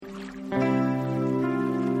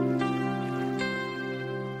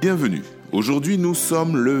Bienvenue. Aujourd'hui, nous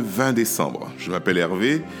sommes le 20 décembre. Je m'appelle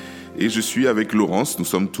Hervé et je suis avec Laurence. Nous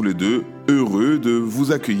sommes tous les deux heureux de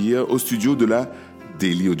vous accueillir au studio de la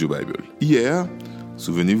Daily Audio Bible. Hier,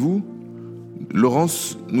 souvenez-vous,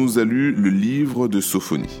 Laurence nous a lu le livre de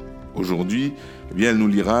Sophonie. Aujourd'hui, elle nous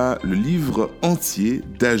lira le livre entier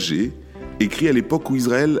d'Agée, écrit à l'époque où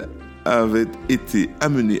Israël avait été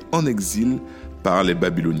amené en exil par les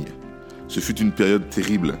Babyloniens. Ce fut une période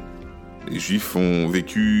terrible. Les Juifs ont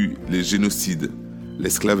vécu les génocides,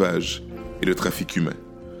 l'esclavage et le trafic humain.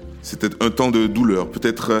 C'était un temps de douleur,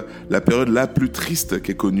 peut-être la période la plus triste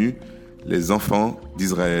qu'aient connue les enfants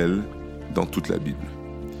d'Israël dans toute la Bible.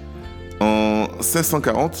 En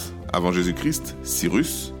 540, avant Jésus-Christ,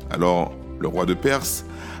 Cyrus, alors le roi de Perse,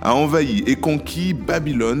 a envahi et conquis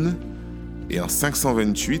Babylone. Et en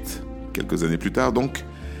 528, quelques années plus tard donc,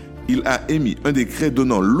 il a émis un décret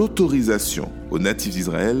donnant l'autorisation aux natifs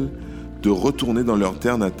d'Israël de retourner dans leur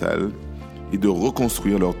terre natale et de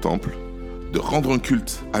reconstruire leur temple, de rendre un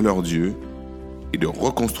culte à leur Dieu et de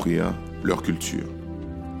reconstruire leur culture.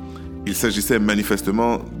 Il s'agissait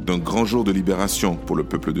manifestement d'un grand jour de libération pour le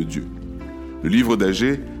peuple de Dieu. Le livre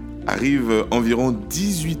d'Agée arrive environ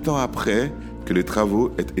 18 ans après que les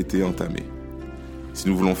travaux aient été entamés. Si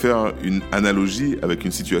nous voulons faire une analogie avec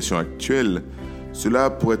une situation actuelle,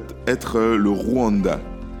 cela pourrait être le Rwanda,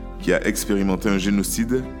 qui a expérimenté un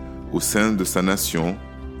génocide au sein de sa nation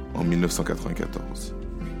en 1994.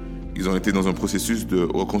 Ils ont été dans un processus de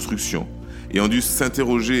reconstruction et ont dû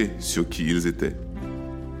s'interroger sur qui ils étaient.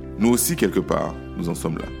 Nous aussi, quelque part, nous en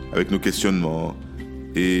sommes là, avec nos questionnements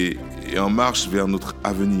et en marche vers notre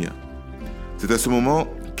avenir. C'est à ce moment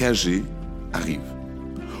qu'Agée arrive,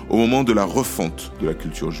 au moment de la refonte de la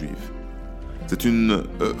culture juive. C'est une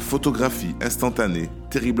photographie instantanée,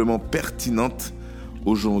 terriblement pertinente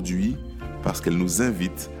aujourd'hui, parce qu'elle nous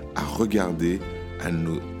invite à regarder à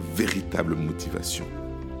nos véritables motivations.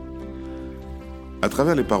 À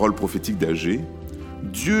travers les paroles prophétiques d'Agée,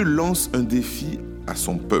 Dieu lance un défi à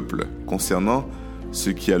son peuple concernant ce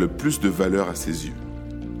qui a le plus de valeur à ses yeux.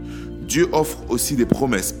 Dieu offre aussi des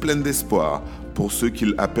promesses pleines d'espoir pour ceux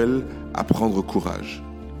qu'il appelle à prendre courage.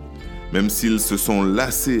 Même s'ils se sont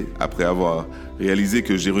lassés après avoir réalisé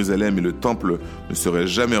que Jérusalem et le temple ne seraient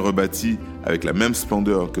jamais rebâtis avec la même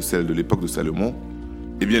splendeur que celle de l'époque de Salomon,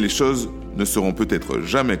 eh bien les choses ne seront peut-être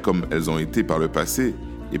jamais comme elles ont été par le passé,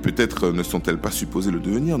 et peut-être ne sont-elles pas supposées le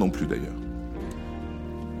devenir non plus d'ailleurs.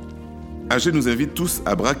 Agée nous invite tous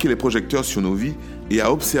à braquer les projecteurs sur nos vies et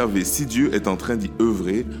à observer si Dieu est en train d'y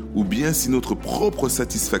œuvrer ou bien si notre propre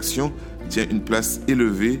satisfaction tient une place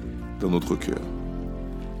élevée dans notre cœur.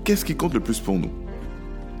 Qu'est-ce qui compte le plus pour nous ?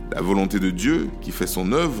 La volonté de Dieu qui fait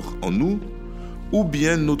son œuvre en nous ou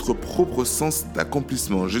bien notre propre sens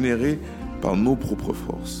d'accomplissement généré par nos propres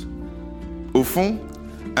forces ? Au fond,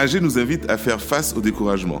 Agée nous invite à faire face au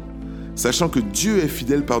découragement, sachant que Dieu est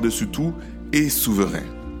fidèle par-dessus tout et souverain.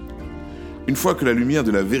 Une fois que la lumière de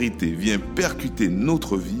la vérité vient percuter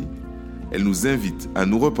notre vie, elle nous invite à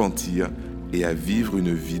nous repentir et à vivre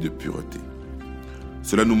une vie de pureté.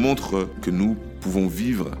 Cela nous montre que nous pouvons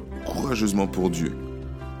vivre courageusement pour Dieu,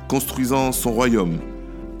 construisant son royaume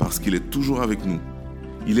parce qu'il est toujours avec nous.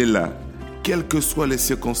 Il est là, quelles que soient les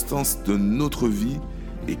circonstances de notre vie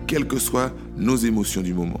et quelles que soient nos émotions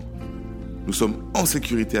du moment. Nous sommes en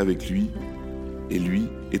sécurité avec lui et lui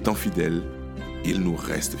étant fidèle, il nous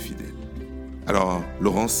reste fidèle. Alors,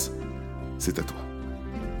 Laurence, c'est à toi.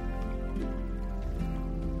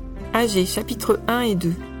 Agée, chapitres 1 et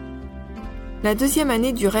 2. La 2e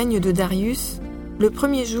année du règne de Darius, le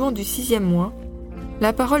 1er jour du 6e mois,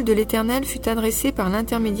 la parole de l'Éternel fut adressée par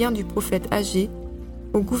l'intermédiaire du prophète Agée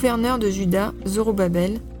au gouverneur de Juda,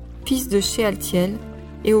 Zorobabel, fils de Shealtiel,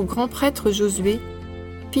 et au grand prêtre Josué,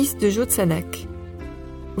 fils de Jotsadak.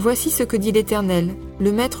 Voici ce que dit l'Éternel,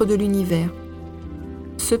 le Maître de l'univers.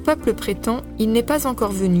 Ce peuple prétend, il n'est pas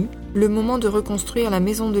encore venu, le moment de reconstruire la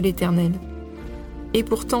maison de l'Éternel. Et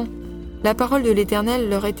pourtant, la parole de l'Éternel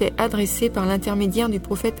leur était adressée par l'intermédiaire du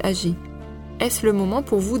prophète Agée. Est-ce le moment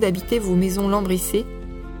pour vous d'habiter vos maisons lambrissées,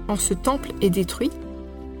 quand ce temple est détruit ?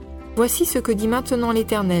 Voici ce que dit maintenant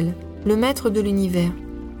l'Éternel, le Maître de l'univers.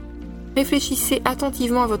 Réfléchissez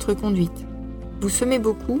attentivement à votre conduite. Vous semez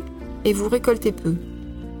beaucoup et vous récoltez peu.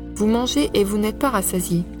 Vous mangez et vous n'êtes pas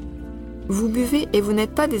rassasiés. Vous buvez et vous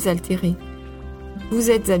n'êtes pas désaltérés. Vous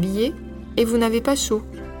êtes habillés et vous n'avez pas chaud.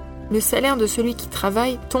 Le salaire de celui qui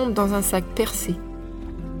travaille tombe dans un sac percé.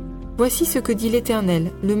 Voici ce que dit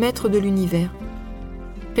l'Éternel, le Maître de l'univers.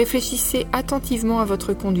 Réfléchissez attentivement à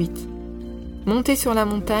votre conduite. Montez sur la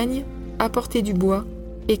montagne, apportez du bois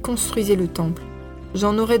et construisez le temple.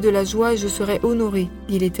 J'en aurai de la joie et je serai honoré,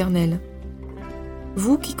 dit l'Éternel.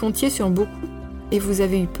 Vous qui comptiez sur beaucoup, et vous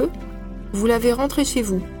avez eu peu, vous l'avez rentré chez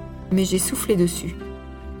vous, mais j'ai soufflé dessus.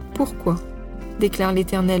 Pourquoi ? Déclare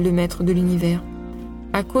l'Éternel, le Maître de l'univers.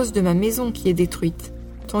 À cause de ma maison qui est détruite,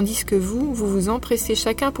 tandis que vous vous empressez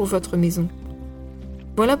chacun pour votre maison.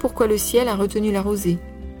 Voilà pourquoi le ciel a retenu la rosée,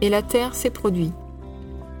 et la terre s'est produite.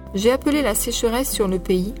 J'ai appelé la sécheresse sur le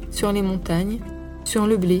pays, sur les montagnes, sur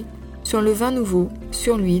le blé, sur le vin nouveau,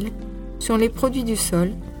 sur l'huile, sur les produits du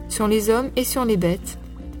sol, sur les hommes et sur les bêtes,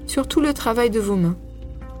 sur tout le travail de vos mains.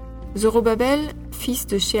 Zorobabel, fils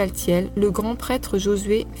de Shealtiel, le grand prêtre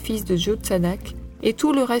Josué, fils de Jotsadak, et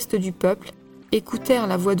tout le reste du peuple écoutèrent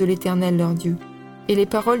la voix de l'Éternel leur Dieu, et les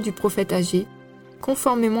paroles du prophète Agé,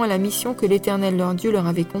 conformément à la mission que l'Éternel leur Dieu leur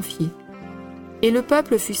avait confiée. Et le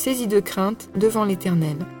peuple fut saisi de crainte devant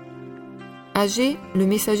l'Éternel. Agé, le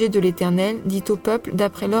messager de l'Éternel, dit au peuple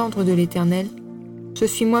d'après l'ordre de l'Éternel, « Je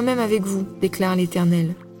suis moi-même avec vous, déclare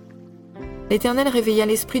l'Éternel. » L'Éternel réveilla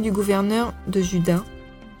l'esprit du gouverneur de Juda,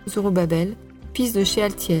 Zorobabel, fils de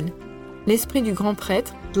Shealtiel, l'esprit du grand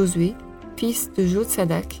prêtre, Josué, fils de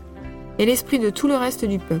Jotsadak, et l'esprit de tout le reste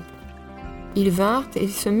du peuple. Ils vinrent et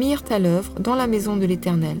se mirent à l'œuvre dans la maison de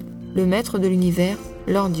l'Éternel, le Maître de l'univers,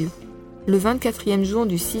 leur Dieu, le 24e jour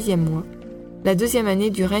du 6e mois, la 2e année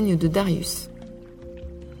du règne de Darius.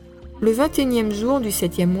 Le 21e jour du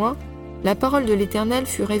 7e mois, la parole de l'Éternel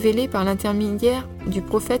fut révélée par l'intermédiaire du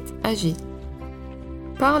prophète Agé.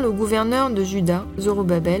 Parle au gouverneur de Juda,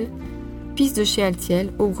 Zorobabel, fils de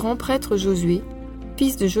Shealtiel, au grand prêtre Josué,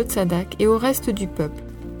 fils de Jotsadak, et au reste du peuple.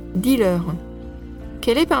 Dis-leur,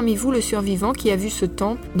 quel est parmi vous le survivant qui a vu ce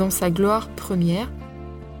temple dans sa gloire première,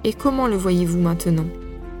 et comment le voyez-vous maintenant ?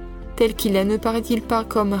 Tel qu'il est, ne paraît-il pas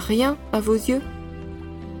comme rien à vos yeux ?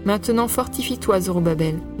 Maintenant fortifie-toi,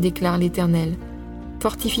 Zorobabel, déclare l'Éternel.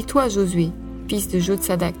 Fortifie-toi, Josué, fils de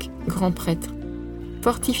Jotsadak, grand prêtre.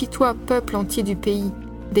 Fortifie-toi, peuple entier du pays,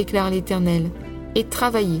 déclare l'Éternel, et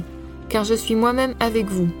travaillez, car je suis moi-même avec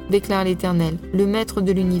vous, déclare l'Éternel, le Maître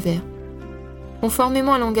de l'univers.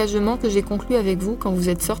 Conformément à l'engagement que j'ai conclu avec vous quand vous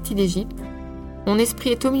êtes sortis d'Égypte, mon esprit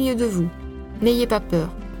est au milieu de vous, n'ayez pas peur.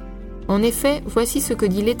 En effet, voici ce que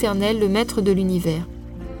dit l'Éternel, le Maître de l'univers.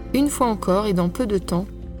 Une fois encore et dans peu de temps,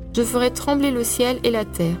 je ferai trembler le ciel et la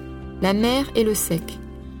terre, la mer et le sec.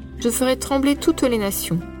 Je ferai trembler toutes les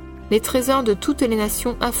nations. Les trésors de toutes les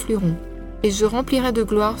nations afflueront, et je remplirai de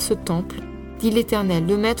gloire ce temple, dit l'Éternel,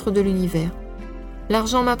 le Maître de l'univers.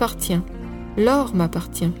 L'argent m'appartient, l'or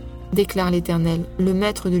m'appartient, déclare l'Éternel, le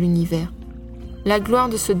Maître de l'univers. La gloire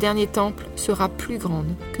de ce dernier temple sera plus grande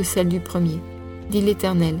que celle du premier, dit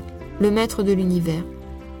l'Éternel, le Maître de l'univers.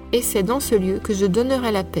 Et c'est dans ce lieu que je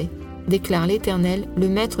donnerai la paix, déclare l'Éternel, le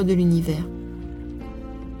Maître de l'univers.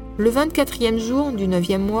 Le 24e jour du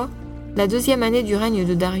 9e mois, la 2e année du règne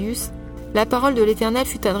de Darius, la parole de l'Éternel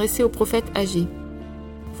fut adressée au prophète Agé.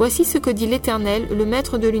 Voici ce que dit l'Éternel, le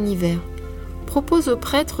Maître de l'univers. Propose au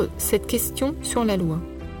prêtre cette question sur la loi.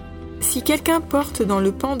 Si quelqu'un porte dans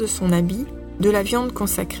le pan de son habit de la viande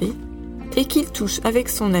consacrée, et qu'il touche avec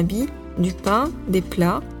son habit du pain, des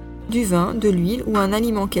plats, du vin, de l'huile ou un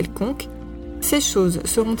aliment quelconque, ces choses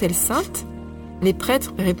seront-elles saintes ? Les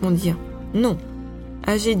prêtres répondirent « Non ».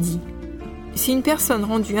 Agé dit « Si une personne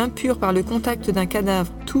rendue impure par le contact d'un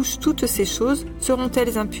cadavre touche toutes ces choses,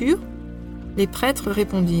 seront-elles impures ?» Les prêtres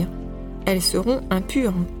répondirent « Elles seront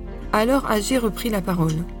impures ». Alors Agé reprit la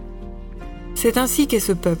parole. « C'est ainsi qu'est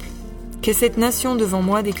ce peuple, qu'est cette nation devant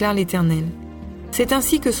moi, déclare l'Éternel. C'est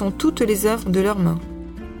ainsi que sont toutes les œuvres de leurs mains.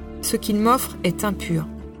 Ce qu'ils m'offrent est impur.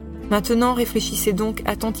 Maintenant réfléchissez donc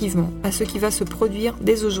attentivement à ce qui va se produire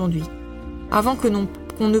dès aujourd'hui, avant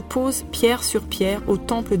qu'on ne pose pierre sur pierre au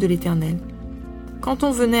temple de l'Éternel. Quand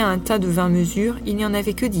on venait à un tas de 20 mesures, il n'y en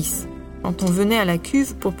avait que 10. Quand on venait à la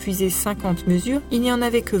cuve pour puiser 50 mesures, il n'y en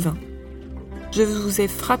avait que 20. Je vous ai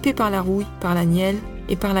frappé par la rouille, par la nielle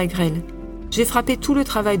et par la grêle. J'ai frappé tout le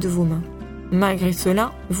travail de vos mains. Malgré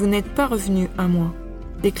cela, vous n'êtes pas revenus à moi,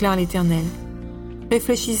 déclare l'Éternel.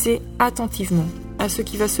 Réfléchissez attentivement à ce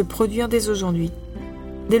qui va se produire dès aujourd'hui,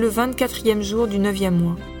 dès le 24e jour du 9e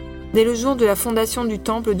mois, dès le jour de la fondation du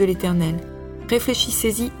temple de l'Éternel.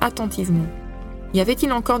 Réfléchissez-y attentivement. Y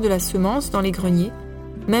avait-il encore de la semence dans les greniers ?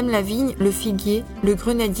 Même la vigne, le figuier, le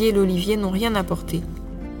grenadier et l'olivier n'ont rien apporté.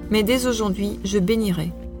 Mais dès aujourd'hui, je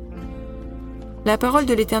bénirai. La parole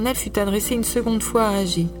de l'Éternel fut adressée une seconde fois à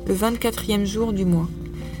Agé, le 24e jour du mois.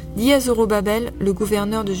 Dis à Zorobabel, le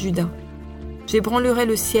gouverneur de Juda, « J'ébranlerai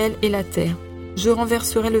le ciel et la terre. Je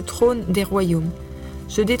renverserai le trône des royaumes.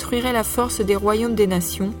 Je détruirai la force des royaumes des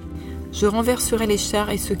nations. Je renverserai les chars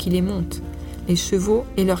et ceux qui les montent. Les chevaux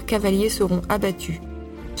et leurs cavaliers seront abattus,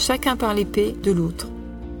 chacun par l'épée de l'autre.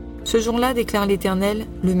 Ce jour-là, déclare l'Éternel,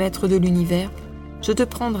 le Maître de l'univers, je te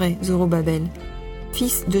prendrai, Zorobabel,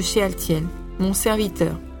 fils de Shealtiel, mon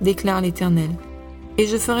serviteur, déclare l'Éternel, et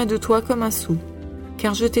je ferai de toi comme un sceau,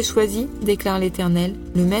 car je t'ai choisi, déclare l'Éternel,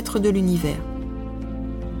 le Maître de l'univers.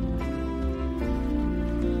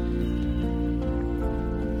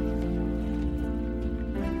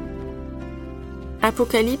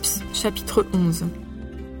 Apocalypse, chapitre 11.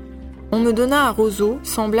 On me donna un roseau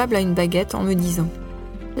semblable à une baguette en me disant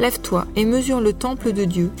 « Lève-toi et mesure le temple de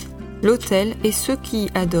Dieu, l'autel et ceux qui y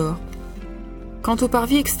adorent. Quant au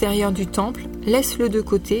parvis extérieur du temple, laisse-le de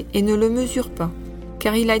côté et ne le mesure pas,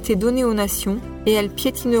 car il a été donné aux nations, et elles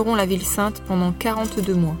piétineront la ville sainte pendant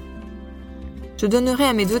 42 mois. Je donnerai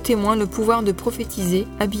à mes 2 témoins le pouvoir de prophétiser,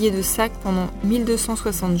 habillés de sacs pendant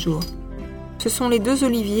 1260 jours. Ce sont les 2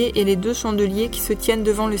 oliviers et les 2 chandeliers qui se tiennent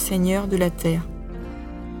devant le Seigneur de la terre.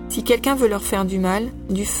 Si quelqu'un veut leur faire du mal,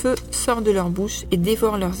 du feu sort de leur bouche et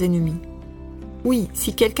dévore leurs ennemis. Oui,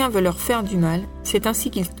 si quelqu'un veut leur faire du mal, c'est ainsi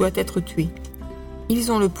qu'il doit être tué.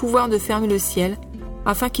 Ils ont le pouvoir de fermer le ciel,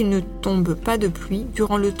 afin qu'il ne tombe pas de pluie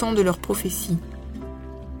durant le temps de leur prophétie.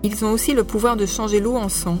 Ils ont aussi le pouvoir de changer l'eau en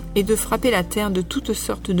sang et de frapper la terre de toutes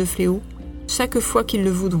sortes de fléaux, chaque fois qu'ils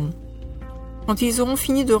le voudront. Quand ils auront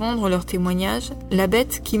fini de rendre leur témoignage, la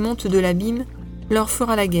bête qui monte de l'abîme leur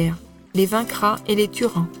fera la guerre, les vaincra et les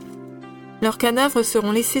tuera. Leurs cadavres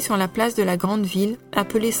seront laissés sur la place de la grande ville,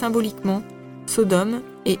 appelée symboliquement Sodome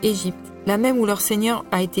et Égypte, la même où leur Seigneur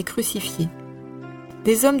a été crucifié.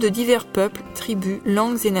 Des hommes de divers peuples, tribus,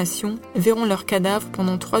 langues et nations verront leurs cadavres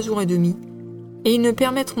pendant 3 jours et demi, et ils ne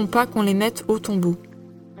permettront pas qu'on les mette au tombeau.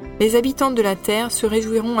 Les habitants de la terre se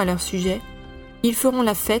réjouiront à leur sujet, ils feront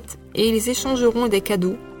la fête et ils échangeront des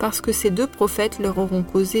cadeaux parce que ces 2 prophètes leur auront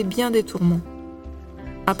causé bien des tourments.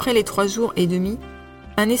 Après les 3 jours et demi,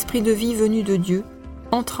 un esprit de vie venu de Dieu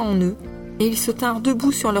entra en eux et ils se tinrent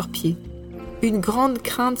debout sur leurs pieds. Une grande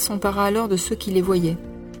crainte s'empara alors de ceux qui les voyaient.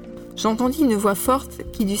 J'entendis une voix forte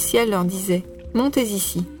qui du ciel leur disait « Montez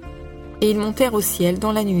ici !» Et ils montèrent au ciel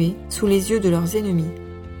dans la nuée, sous les yeux de leurs ennemis.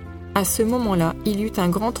 À ce moment-là, il y eut un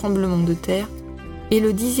grand tremblement de terre, et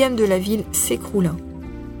le 10e de la ville s'écroula.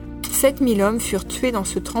 7000 hommes furent tués dans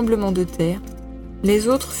ce tremblement de terre, les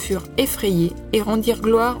autres furent effrayés et rendirent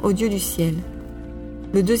gloire au Dieu du ciel.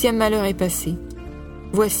 Le 2e malheur est passé.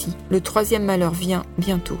 Voici, le 3e malheur vient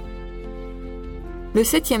bientôt. Le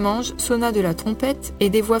 7e ange sonna de la trompette et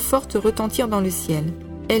des voix fortes retentirent dans le ciel.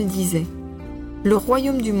 Elles disaient « Le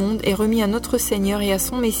royaume du monde est remis à notre Seigneur et à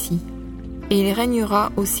son Messie, et il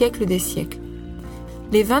régnera au siècle des siècles. »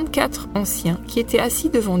 Les 24 anciens qui étaient assis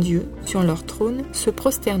devant Dieu sur leur trône se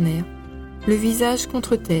prosternèrent, le visage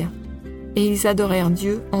contre terre, et ils adorèrent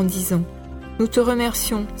Dieu en disant « Nous te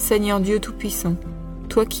remercions, Seigneur Dieu Tout-Puissant,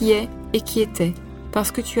 toi qui es et qui étais,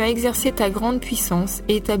 parce que tu as exercé ta grande puissance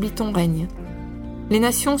et établi ton règne. Les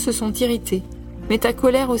nations se sont irritées, mais ta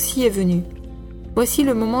colère aussi est venue. Voici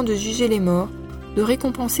le moment de juger les morts, de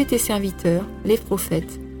récompenser tes serviteurs, les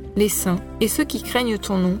prophètes, les saints et ceux qui craignent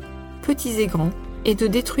ton nom, petits et grands, et de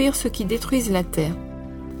détruire ceux qui détruisent la terre. »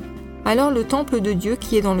 Alors le temple de Dieu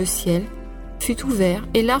qui est dans le ciel fut ouvert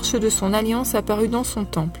et l'arche de son alliance apparut dans son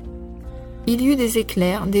temple. Il y eut des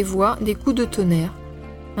éclairs, des voix, des coups de tonnerre,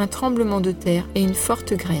 un tremblement de terre et une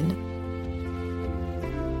forte grêle.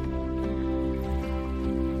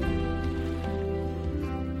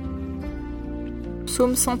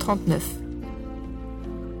 Psaume 139.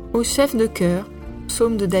 Au chef de chœur,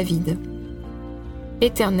 psaume de David.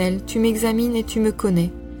 Éternel, tu m'examines et tu me connais.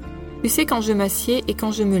 Tu sais quand je m'assieds et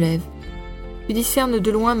quand je me lève. Tu discernes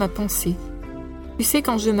de loin ma pensée. Tu sais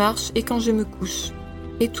quand je marche et quand je me couche.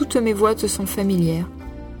 Et toutes mes voies te sont familières.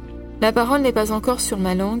 La parole n'est pas encore sur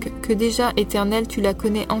ma langue, que déjà, Éternel, tu la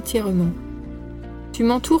connais entièrement. Tu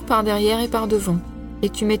m'entoures par derrière et par devant, et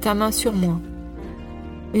tu mets ta main sur moi.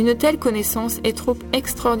 Une telle connaissance est trop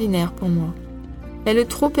extraordinaire pour moi. Elle est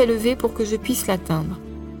trop élevée pour que je puisse l'atteindre.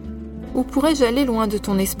 Où pourrais-je aller loin de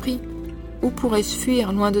ton esprit? Où pourrais-je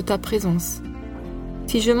fuir loin de ta présence?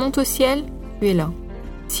 Si je monte au ciel, tu es là.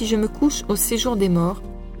 Si je me couche au séjour des morts,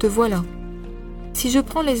 te voilà. Si je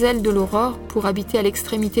prends les ailes de l'aurore pour habiter à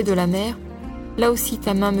l'extrémité de la mer, là aussi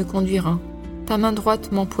ta main me conduira, ta main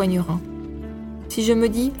droite m'empoignera. Si je me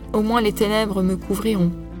dis, au moins les ténèbres me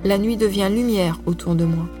couvriront, la nuit devient lumière autour de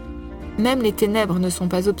moi. Même les ténèbres ne sont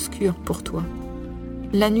pas obscures pour toi.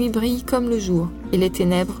 La nuit brille comme le jour, et les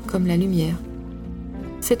ténèbres comme la lumière.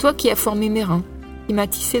 C'est toi qui as formé mes reins, qui m'as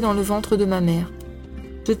tissé dans le ventre de ma mère.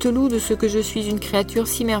 Je te loue de ce que je suis une créature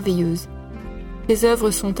si merveilleuse. Tes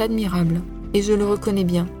œuvres sont admirables, et je le reconnais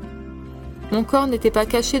bien. Mon corps n'était pas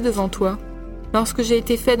caché devant toi, lorsque j'ai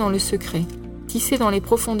été fait dans le secret, tissé dans les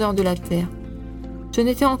profondeurs de la terre. Je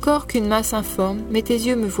n'étais encore qu'une masse informe, mais tes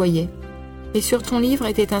yeux me voyaient. et sur ton livre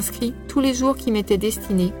étaient inscrits tous les jours qui m'étaient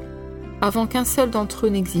destinés, avant qu'un seul d'entre eux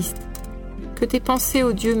n'existe. Que tes pensées,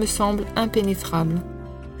 ô Dieu, me semblent impénétrables,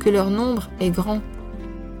 que leur nombre est grand.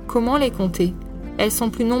 Comment les compter ? Elles sont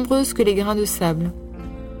plus nombreuses que les grains de sable.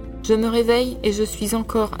 Je me réveille et je suis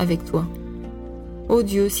encore avec toi. Ô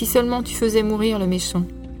Dieu, si seulement tu faisais mourir le méchant.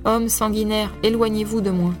 Hommes sanguinaires, éloignez-vous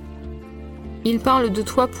de moi. Ils parlent de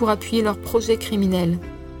toi pour appuyer leurs projets criminels.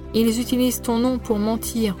 Ils utilisent ton nom pour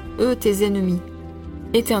mentir, eux tes ennemis.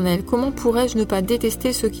 Éternel, comment pourrais-je ne pas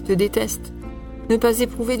détester ceux qui te détestent, ne pas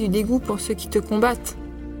éprouver du dégoût pour ceux qui te combattent ?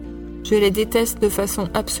 Je les déteste de façon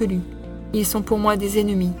absolue. Ils sont pour moi des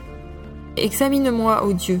ennemis. Examine-moi,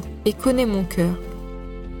 ô Dieu, et connais mon cœur.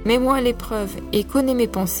 Mets-moi à l'épreuve et connais mes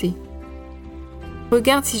pensées.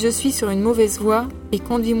 Regarde si je suis sur une mauvaise voie et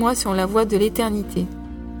conduis-moi sur la voie de l'éternité.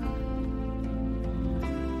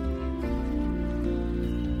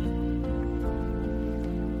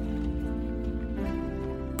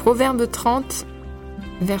 Proverbe 30,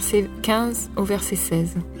 verset 15 au verset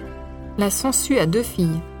 16. La sangsue a 2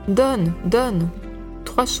 filles. Donne, donne.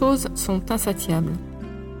 3 choses sont insatiables.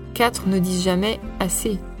 4 ne disent jamais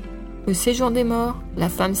assez. Le séjour des morts, la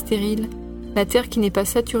femme stérile, la terre qui n'est pas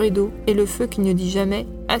saturée d'eau et le feu qui ne dit jamais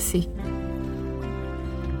assez.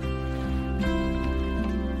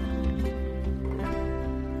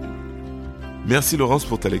 Merci Laurence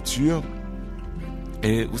pour ta lecture.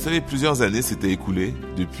 Et vous savez, plusieurs années s'étaient écoulées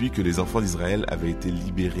depuis que les enfants d'Israël avaient été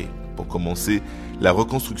libérés pour commencer la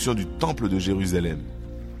reconstruction du temple de Jérusalem.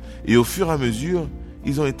 Et au fur et à mesure,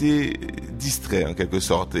 ils ont été distraits en quelque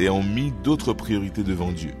sorte et ont mis d'autres priorités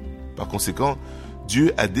devant Dieu. Par conséquent,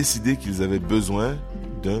 Dieu a décidé qu'ils avaient besoin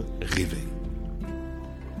d'un réveil.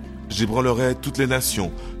 J'ébranlerai toutes les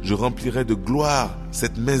nations, je remplirai de gloire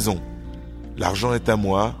cette maison. L'argent est à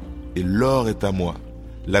moi et l'or est à moi.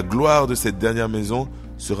 La gloire de cette dernière maison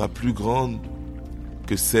sera plus grande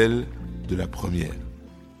que celle de la première.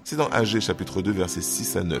 C'est dans Agée chapitre 2 versets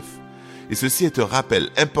 6 à 9. Et ceci est un rappel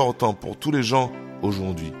important pour tous les gens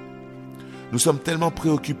aujourd'hui. Nous sommes tellement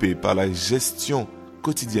préoccupés par la gestion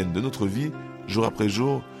quotidienne de notre vie, jour après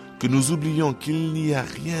jour, que nous oublions qu'il n'y a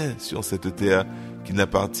rien sur cette terre qui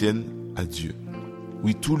n'appartienne à Dieu.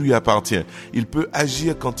 Oui, tout lui appartient. Il peut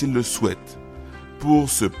agir quand il le souhaite. Pour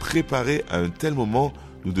se préparer à un tel moment,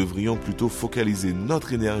 nous devrions plutôt focaliser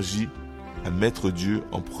notre énergie à mettre Dieu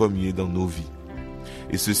en premier dans nos vies.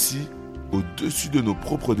 Et ceci au-dessus de nos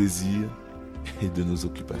propres désirs et de nos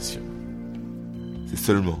occupations. C'est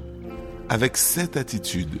seulement avec cette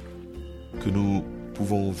attitude que nous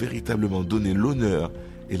pouvons véritablement donner l'honneur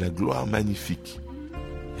et la gloire magnifique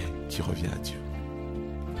qui revient à Dieu.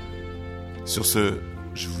 Sur ce,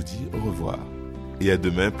 je vous dis au revoir et à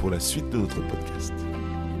demain pour la suite de notre podcast.